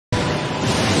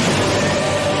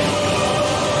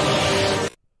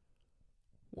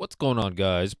going on,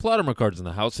 guys? PlotArmorCards in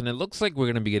the house, and it looks like we're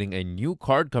going to be getting a new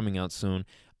card coming out soon.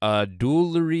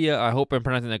 Adularia, I hope I'm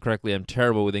pronouncing that correctly. I'm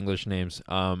terrible with English names.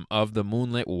 Of the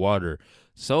Moonlit water.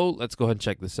 So let's go ahead and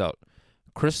check this out.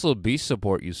 Crystal Beast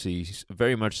support, you see.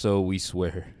 Very much so, we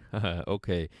swear.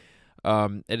 Okay.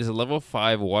 It is a level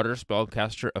 5 water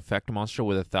spellcaster effect monster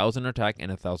with 1,000 attack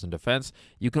and 1,000 defense.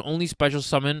 You can only special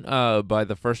summon by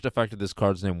the first effect of this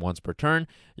card's name once per turn.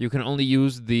 You can only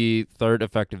use the third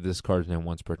effect of this card's name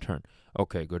once per turn.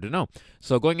 Okay, good to know.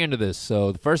 So going into this,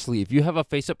 so firstly, if you have a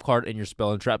face-up card in your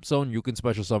spell and trap zone, you can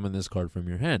special summon this card from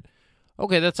your hand.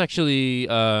 Okay, that's actually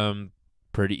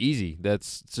pretty easy.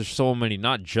 There's so many,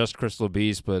 not just Crystal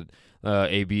Beast, but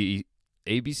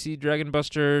ABC Dragon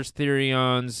Busters,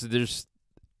 Therions. There's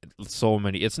so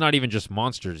many. It's not even just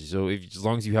monsters. So as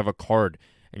long as you have a card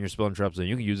in your spell and trap zone,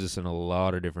 you can use this in a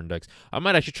lot of different decks. I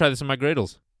might actually try this in my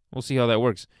Gradles. We'll see how that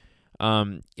works.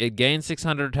 It gains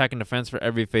 600 attack and defense for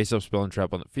every face-up spell and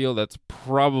trap on the field. That's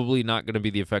probably not going to be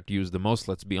the effect used the most.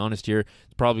 Let's be honest here.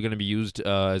 It's probably going to be used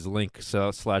as Link /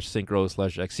 Synchro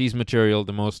 / Xyz material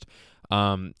the most.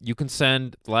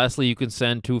 Lastly, you can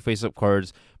send 2 face-up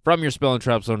cards from your spell and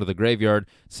trap zone to the graveyard.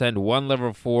 Send 1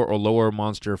 level 4 or lower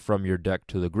monster from your deck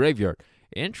to the graveyard.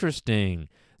 Interesting.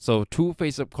 So 2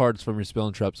 face-up cards from your spell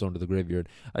and trap zone to the graveyard.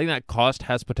 I think that cost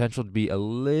has potential to be a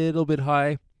little bit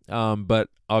high. But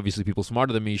obviously people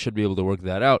smarter than me should be able to work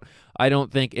that out. I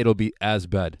don't think it'll be as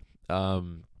bad.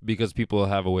 Because people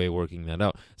have a way of working that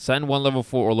out. Send 1 level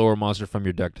 4 or lower monster from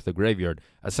your deck to the graveyard.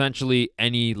 Essentially,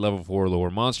 any level 4 or lower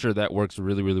monster, that works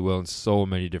really, really well in so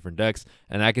many different decks.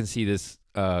 And I can see this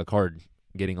card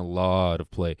getting a lot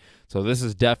of play. So this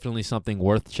is definitely something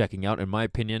worth checking out, in my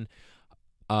opinion.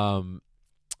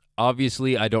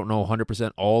 Obviously, I don't know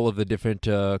 100% all of the different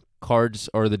cards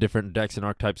or the different decks and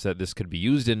archetypes that this could be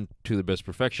used in to the best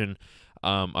perfection.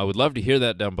 I would love to hear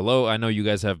that down below. I know you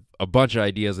guys have a bunch of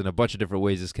ideas and a bunch of different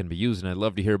ways this can be used, and I'd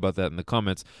love to hear about that in the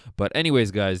comments. But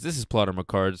anyways, guys, this is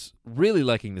PlotArmorCards. Really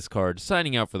liking this card.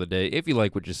 Signing out for the day. If you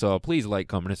like what you saw, please like,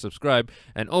 comment, and subscribe.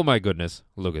 And oh my goodness,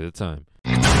 look at the time.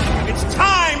 It's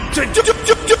time to do